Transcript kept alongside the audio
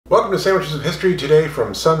Welcome to Sandwiches of History. Today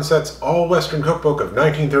from Sunset's All Western Cookbook of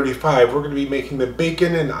 1935, we're going to be making the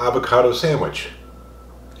bacon and avocado sandwich.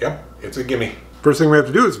 Yep, it's a gimme. First thing we have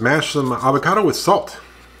to do is mash some avocado with salt.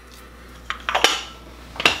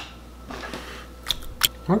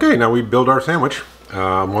 Okay, now we build our sandwich.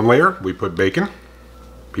 One layer, we put bacon,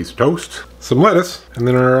 piece of toast, some lettuce, and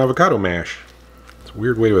then our avocado mash. It's a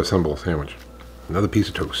weird way to assemble a sandwich. Another piece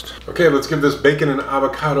of toast. Okay, let's give this bacon and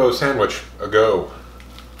avocado sandwich a go.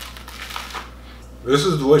 This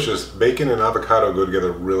is delicious. Bacon and avocado go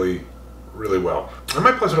together really, really well. I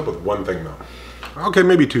might plus it up with one thing though. Okay,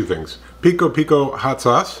 maybe two things. Pico Pico hot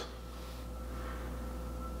sauce.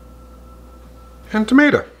 And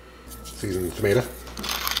tomato. Seasoned tomato.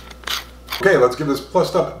 Okay, let's give this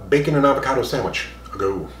plussed up bacon and avocado sandwich a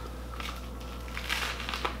go.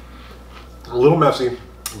 A little messy,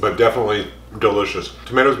 but definitely delicious.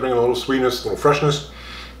 Tomatoes bring a little sweetness, a little freshness.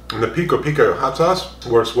 And the Pico Pico hot sauce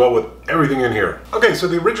works well with everything in here. Okay, so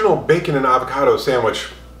the original bacon and avocado sandwich,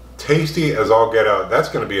 tasty as all get out. That's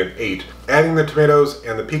gonna be an 8. Adding the tomatoes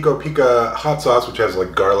and the Pico Pico hot sauce, which has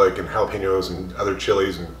like garlic and jalapenos and other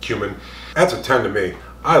chilies and cumin, that's a 10 to me.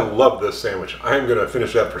 I love this sandwich. I am gonna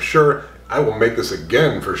finish that for sure. I will make this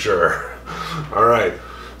again for sure. All right,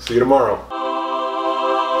 see you tomorrow.